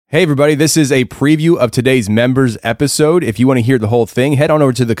Hey everybody, this is a preview of today's members episode. If you want to hear the whole thing, head on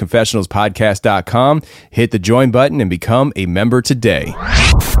over to theconfessionalspodcast.com, hit the join button, and become a member today.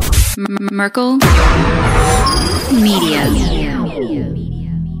 Merkel Media.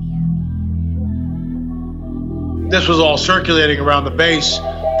 This was all circulating around the base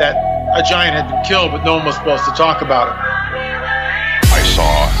that a giant had been killed, but no one was supposed to talk about it. I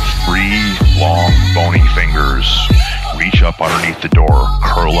saw 3 long, bony fingers reach up underneath the door,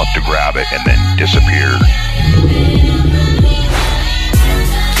 curl up to grab it, and then disappear.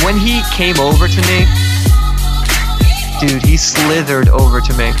 When he came over to me, dude, he slithered over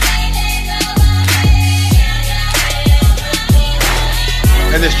to me.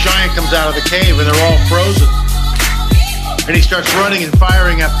 And this giant comes out of the cave and they're all frozen. And he starts running and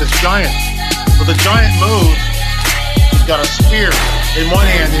firing at this giant. Well, the giant moves. He's got a spear in one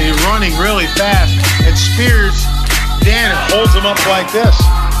hand and he's running really fast and spears Dan and holds him up like this.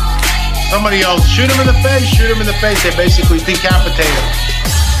 Somebody yells, shoot him in the face, shoot him in the face. They basically decapitate him.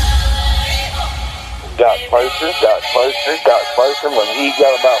 Got closer. When he got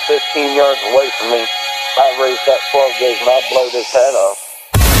about 15 yards away from me, I raised that 12 gauge and I blowed his head off.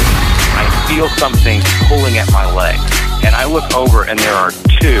 I feel something pulling at my leg, and I look over and there are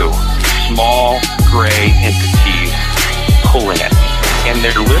 2 small gray entities pulling at me. And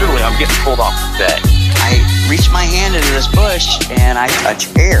they're literally, I'm getting pulled off the bed. I reached my hand into this bush and I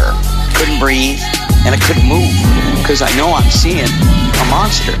touched air. Couldn't breathe and I couldn't move because I know I'm seeing a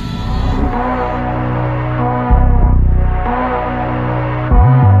monster.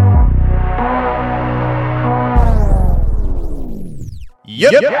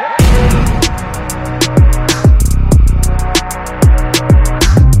 Yep.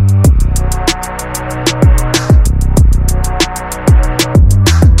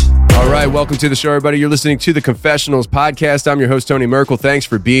 Welcome to the show, everybody. You're listening to the Confessionals Podcast. I'm your host, Tony Merkel. Thanks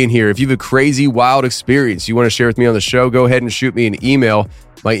for being here. If you have a crazy, wild experience you want to share with me on the show, go ahead and shoot me an email.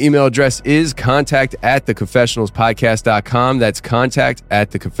 My email address is contact@theconfessionalspodcast.com. That's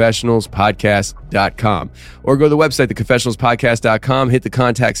contact@theconfessionalspodcast.com. Or go to the website, theconfessionalspodcast.com, hit the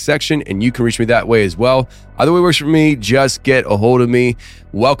contact section, and you can reach me that way as well. Either way works for me. Just get a hold of me.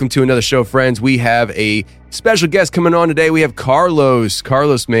 Welcome to another show, friends. We have a special guest coming on today. We have Carlos.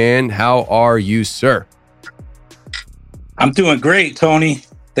 Carlos, man, how are you, sir? I'm doing great, Tony.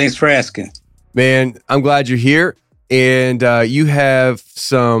 Thanks for asking. Man, I'm glad you're here. And you have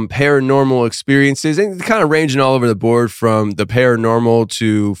some paranormal experiences and kind of ranging all over the board from the paranormal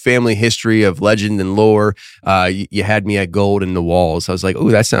to family history of legend and lore. You had me at Gold in the Walls. I was like, oh,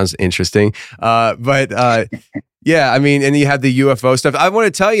 that sounds interesting. Yeah, I mean, and you have the UFO stuff. I want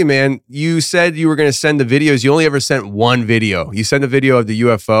to tell you, man, you said you were going to send the videos. You only ever sent one video. You sent a video of the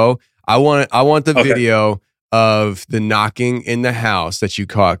UFO. I want the video of the knocking in the house that you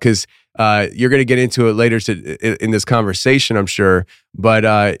caught, because you're going to get into it later in this conversation, I'm sure.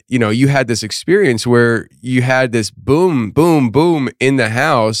 But, you had this experience where you had this boom, boom, boom in the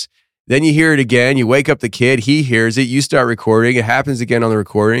house. Then you hear it again. You wake up the kid. He hears it. You start recording. It happens again on the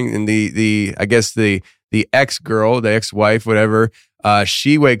recording. And the ex-girl, the ex-wife, whatever,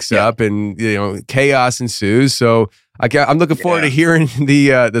 she wakes up and, chaos ensues. So I'm looking forward to hearing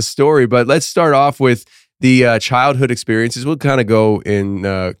the story. But let's start off with the childhood experiences. We'll kind of go in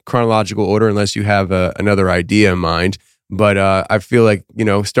chronological order unless you have another idea in mind. But I feel like,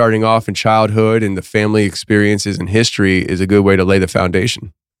 starting off in childhood and the family experiences and history is a good way to lay the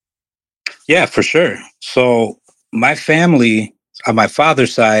foundation. Yeah, for sure. So my family on my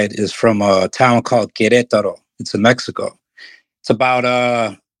father's side is from a town called Querétaro. It's in Mexico. It's about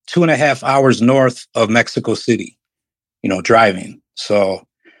 2.5 hours north of Mexico City, driving. So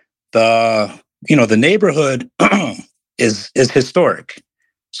the neighborhood is historic.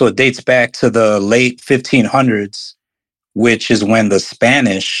 So it dates back to the late 1500s, which is when the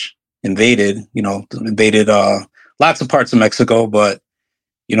Spanish invaded lots of parts of Mexico, but,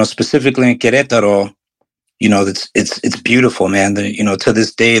 specifically in Querétaro, it's beautiful, man. To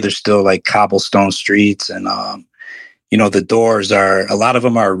this day, there's still like cobblestone streets and, the doors a lot of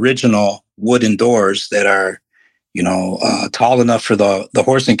them are original wooden doors that are, tall enough for the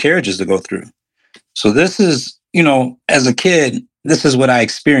horse and carriages to go through. So this is, as a kid, this is what I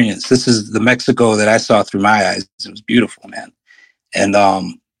experienced. This is the Mexico that I saw through my eyes. It was beautiful, man. And a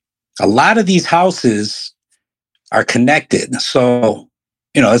lot of these houses are connected. So,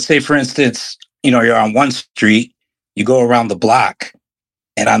 let's say, for instance, you're on one street, you go around the block,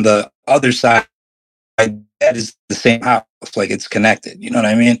 and on the other side, that is the same house, like it's connected. You know what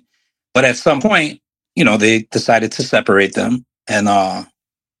I mean? But at some point, they decided to separate them. And,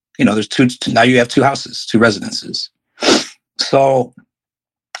 there's now you have 2 houses, 2 residences. So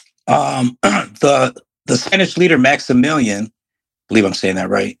The Spanish leader Maximilian, I believe I'm saying that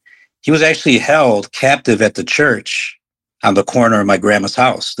right. He was actually held captive at the church on the corner of my grandma's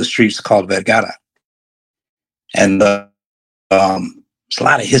house. The street's called Vergara. And it's a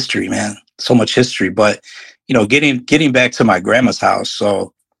lot of history, man. So much history. But, you know, getting back to my grandma's house.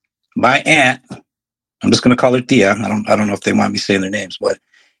 So my aunt, I'm just going to call her Tia. I don't know if they want me saying their names, but,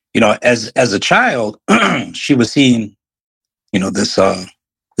 you know, as a child, she was seeing, you know, this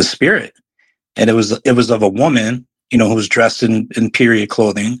spirit. And it was of a woman, you know, who was dressed in period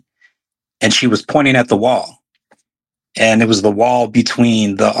clothing. And she was pointing at the wall. And it was the wall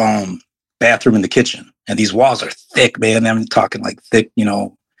between the bathroom and the kitchen. And these walls are thick, man. I'm talking like thick, you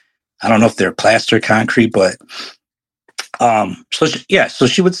know, I don't know if they're plaster concrete, but so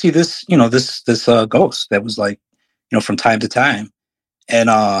she would see this, you know, this ghost that was like, you know, from time to time. And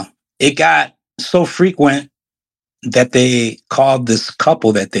it got so frequent that they called this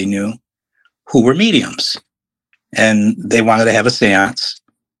couple that they knew who were mediums, and they wanted to have a seance.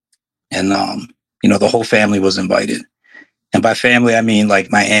 And you know, the whole family was invited. And by family, I mean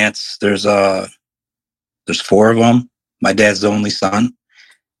like my aunts. There's 4 of them. My dad's the only son,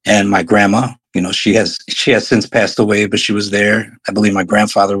 and my grandma. You know, she has since passed away, but she was there. I believe my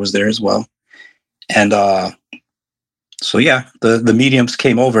grandfather was there as well. And so yeah, the mediums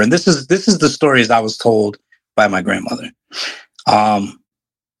came over, and this is the stories I was told by my grandmother.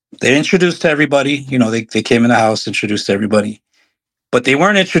 They introduced to everybody. You know, they came in the house, introduced to everybody, but they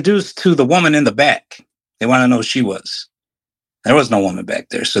weren't introduced to the woman in the back. They want to know who she was. There was no woman back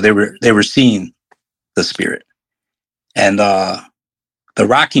there, so they were seeing the spirit. And the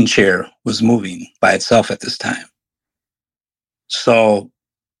rocking chair was moving by itself at this time. So,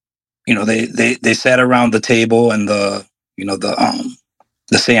 you know, they sat around the table, and the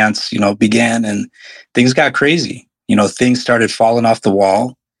seance, you know, began, and things got crazy. You know, things started falling off the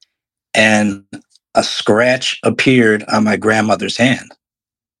wall, and a scratch appeared on my grandmother's hand.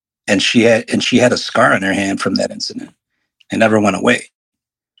 And she had a scar on her hand from that incident. It never went away.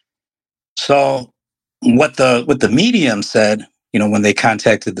 So what the medium said, you know, when they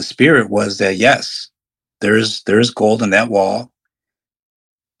contacted the spirit, was that yes, there is gold in that wall,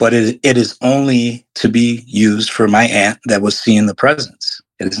 but it is only to be used for my aunt that was seeing the presence.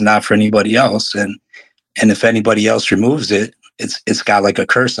 It is not for anybody else. And if anybody else removes it, it's got like a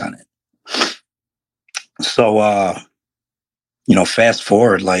curse on it. So you know, fast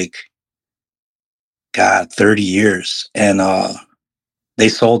forward like 30 years, and they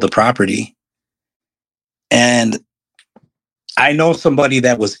sold the property. And I know somebody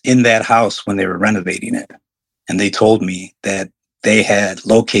that was in that house when they were renovating it. And they told me that they had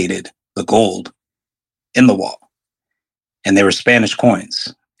located the gold in the wall, and they were Spanish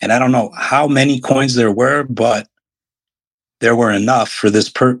coins. And I don't know how many coins there were, but there were enough for this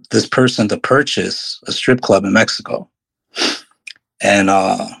person to purchase a strip club in Mexico. And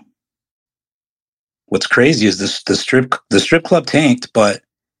what's crazy is the strip club tanked, but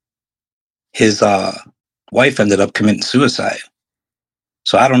his wife ended up committing suicide.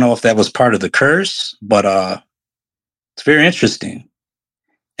 So I don't know if that was part of the curse, but it's very interesting.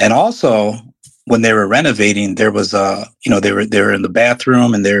 And also, when they were renovating, there was you know, they were in the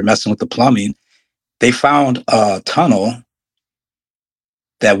bathroom and they were messing with the plumbing. They found a tunnel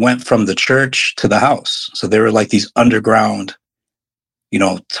that went from the church to the house. So there were like these underground, you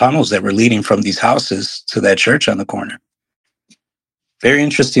know, tunnels that were leading from these houses to that church on the corner. Very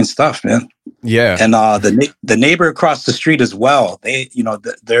interesting stuff, man. Yeah. And the neighbor across the street as well, they, you know,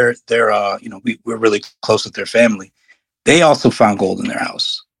 they're you know, we're really close with their family. They also found gold in their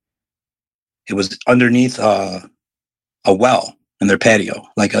house. It was underneath a well in their patio,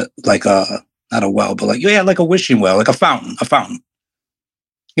 like a not a well, but like a wishing well, like a fountain.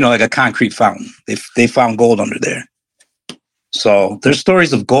 You know, like a concrete fountain. They found gold under there. So there's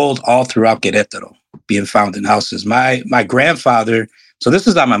stories of gold all throughout Querétaro being found in houses. My grandfather, so this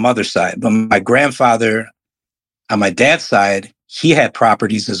is on my mother's side, but my grandfather on my dad's side, he had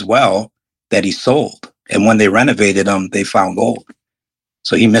properties as well that he sold. And when they renovated them, they found gold.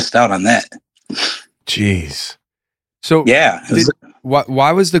 So he missed out on that. Jeez. So yeah.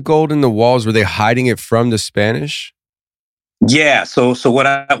 Why was the gold in the walls? Were they hiding it from the Spanish? Yeah. So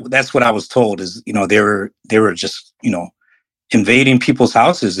that's what I was told is, you know, they were just, you know, invading people's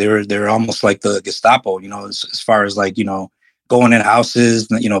houses. They're almost like the Gestapo, you know, as far as like, you know, going in houses,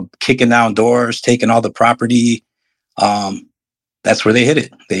 you know, kicking down doors, taking all the property. That's where they hid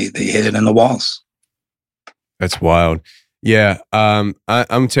it. They hid it in the walls. That's wild. Yeah,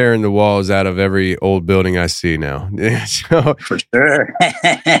 I'm tearing the walls out of every old building I see now. So, For sure.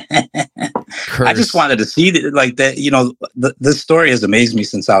 I just wanted to see that, like that. You know, this story has amazed me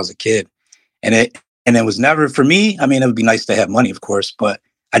since I was a kid, and it was never for me. I mean, it would be nice to have money, of course, but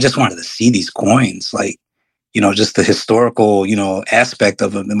I just wanted to see these coins, like, you know, just the historical, you know, aspect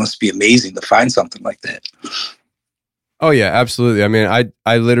of them. It must be amazing to find something like that. Oh yeah, absolutely. I mean,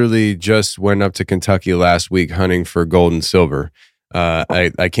 I literally just went up to Kentucky last week hunting for gold and silver.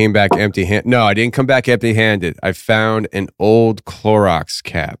 I came back empty-handed. No, I didn't come back empty-handed. I found an old Clorox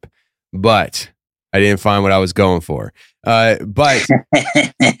cap, but I didn't find what I was going for. But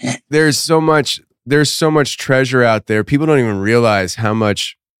there's so much treasure out there. People don't even realize how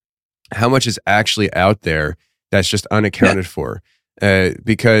much is actually out there that's just unaccounted for.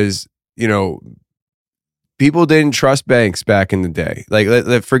 Because, you know, people didn't trust banks back in the day.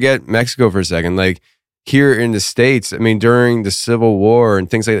 Like, forget Mexico for a second. Like, here in the States, I mean, during the Civil War and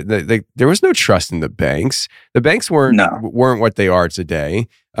things like that, there was no trust in the banks. The banks weren't what they are today.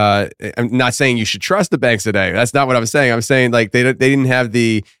 I'm not saying you should trust the banks today. That's not what I'm saying. I'm saying, like, they didn't have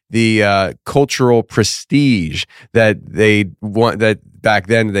the cultural prestige that they want, that back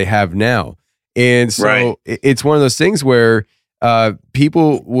then they have now. And so it's one of those things where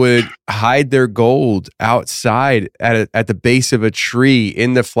people would hide their gold outside at the base of a tree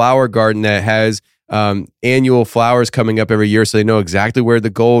in the flower garden that has annual flowers coming up every year, so they know exactly where the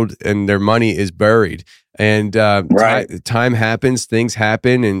gold and their money is buried. And time happens, things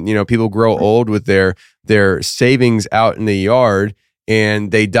happen, and, you know, people grow old with their savings out in the yard,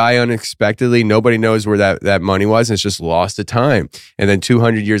 and they die unexpectedly. Nobody knows where that money was, and it's just lost to time. And then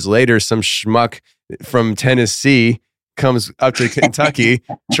 200 years later, some schmuck from Tennessee comes up to Kentucky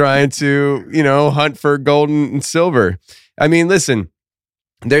trying to, you know, hunt for gold and silver. I mean, listen,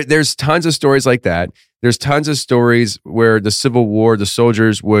 there's tons of stories like that. There's tons of stories where the Civil War, the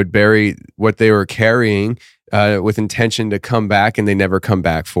soldiers would bury what they were carrying with intention to come back, and they never come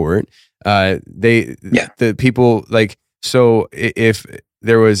back for it. The people, like, so if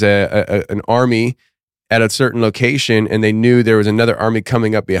there was an army at a certain location and they knew there was another army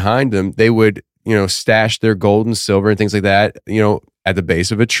coming up behind them, they would, you know, stash their gold and silver and things like that, you know, at the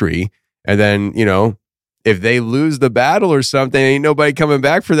base of a tree. And then, you know, if they lose the battle or something, ain't nobody coming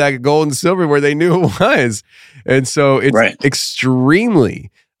back for that gold and silver where they knew it was. And so it's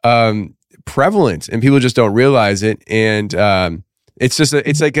extremely prevalent, and people just don't realize it. And it's just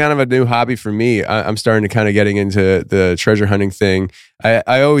it's like kind of a new hobby for me. I'm starting to kind of getting into the treasure hunting thing.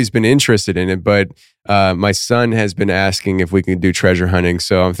 I always been interested in it, but my son has been asking if we can do treasure hunting.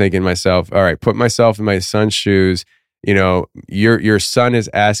 So I'm thinking to myself, all right, put myself in my son's shoes. You know, your son is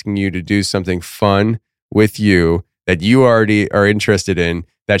asking you to do something fun with you that you already are interested in.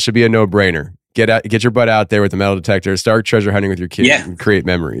 That should be a no-brainer. Get your butt out there with the metal detector, start treasure hunting with your kids, and create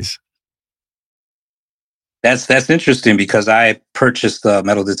memories. That's interesting, because I purchased the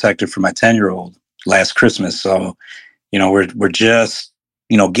metal detector for my 10-year-old last Christmas. So, you know, we're just,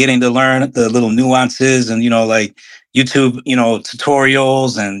 you know, getting to learn the little nuances and, you know, like YouTube, you know,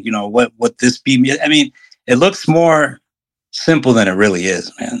 tutorials and, you know, what this be. I mean, it looks more simple than it really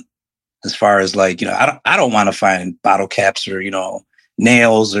is, man. As far as, like, you know, I don't want to find bottle caps or, you know,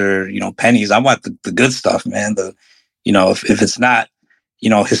 nails or, you know, pennies. I want the good stuff, man. You know, if it's not,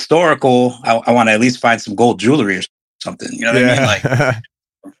 you know, historical, I want to at least find some gold jewelry or something. You know what I mean?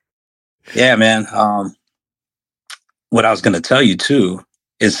 Like, yeah, man. What I was going to tell you too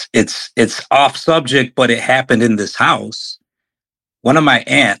is it's off subject, but it happened in this house. One of my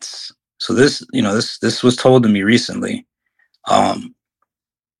aunts. So this, you know, this was told to me recently.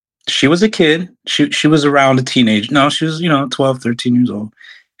 She was a kid. She was around a teenage. No, she was, you know, 12, 13 years old.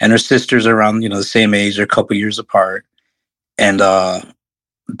 And her sisters are around, you know, the same age. They're a couple years apart. And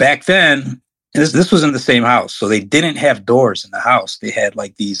back then, this was in the same house. So they didn't have doors in the house. They had,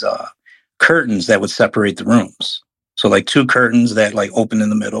 like, these curtains that would separate the rooms. So, like, two curtains that, like, opened in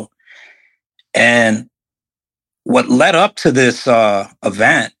the middle. And what led up to this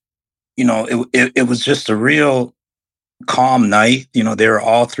event, you know, it was just a real calm night. You know, they were,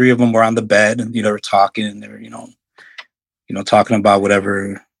 all three of them were on the bed, and, you know, they were talking, and they were, you know, talking about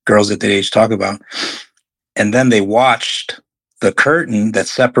whatever girls at that age talk about. And then they watched the curtain that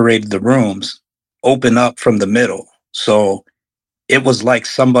separated the rooms open up from the middle. So it was like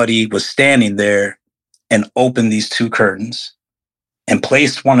somebody was standing there and opened these two curtains and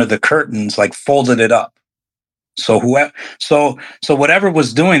placed one of the curtains, like, folded it up. So whatever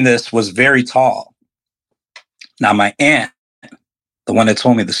was doing this was very tall. Now, my aunt, the one that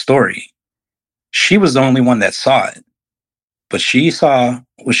told me the story, she was the only one that saw it, but she saw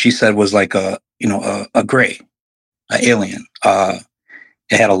what she said was like a gray, an alien.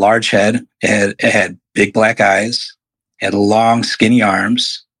 It had a large head. It had big black eyes. It had long, skinny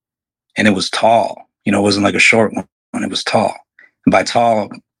arms, and it was tall. You know, it wasn't like a short one. It was tall. And by tall,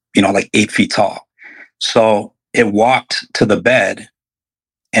 you know, like 8 feet tall. So it walked to the bed,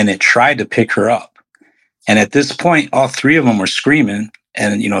 and it tried to pick her up. And at this point, all three of them were screaming.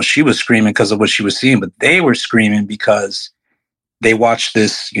 And, you know, she was screaming because of what she was seeing, but they were screaming because they watched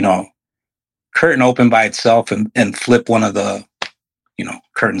this, you know, curtain open by itself and flip one of the, you know,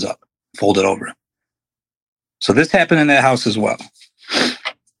 curtains up, fold it over. So this happened in that house as well.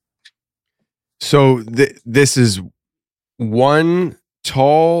 So this is one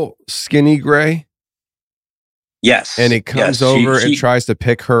tall, skinny gray? Yes. And it comes over and tries to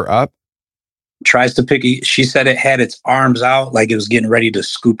pick her up? Tries to pick. She said it had its arms out like it was getting ready to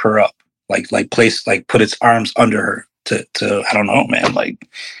scoop her up, like put its arms under her to I don't know, man, like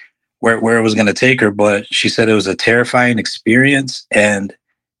where it was going to take her. But she said it was a terrifying experience, and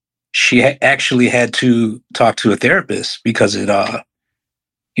she actually had to talk to a therapist because it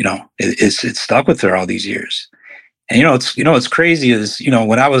stuck with her all these years. And it's crazy is, you know,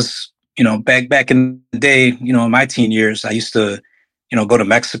 when I was, you know, back in the day, you know, in my teen years, I used to, you know, go to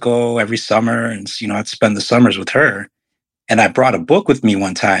Mexico every summer, and, you know, I'd spend the summers with her. And I brought a book with me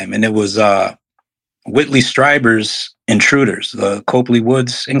one time, and it was Whitley Strieber's Intruders, the Copley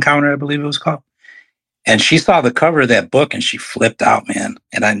Woods Encounter, I believe it was called. And she saw the cover of that book and she flipped out, man.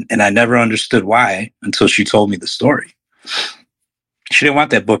 And I never understood why until she told me the story. She didn't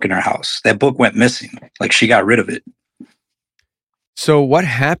want that book in her house. That book went missing. Like, she got rid of it. So what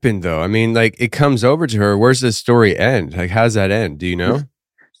happened though? I mean, like, it comes over to her. Where's the story end? Like, how does that end? Do you know?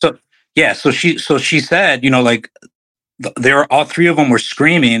 So she said, you know, like all three of them were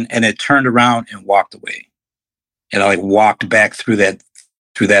screaming, and it turned around and walked away. And I like walked back through that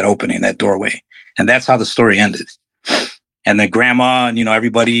opening, that doorway. And that's how the story ended. And the grandma and, you know,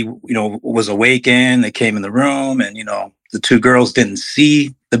 everybody, you know, was awakened. They came in the room, and, you know, the two girls didn't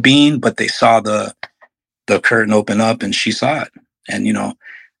see the being, but they saw the curtain open up, and she saw it. And, you know,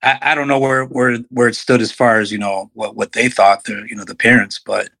 I don't know where it stood as far as, you know, what they thought, the parents,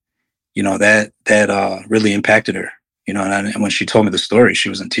 but, you know, that really impacted her. You know, and when she told me the story, she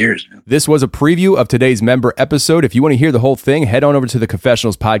was in tears. Man. This was a preview of today's member episode. If you want to hear the whole thing, head on over to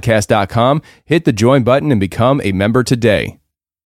theconfessionalspodcast.com, hit the join button, and become a member today.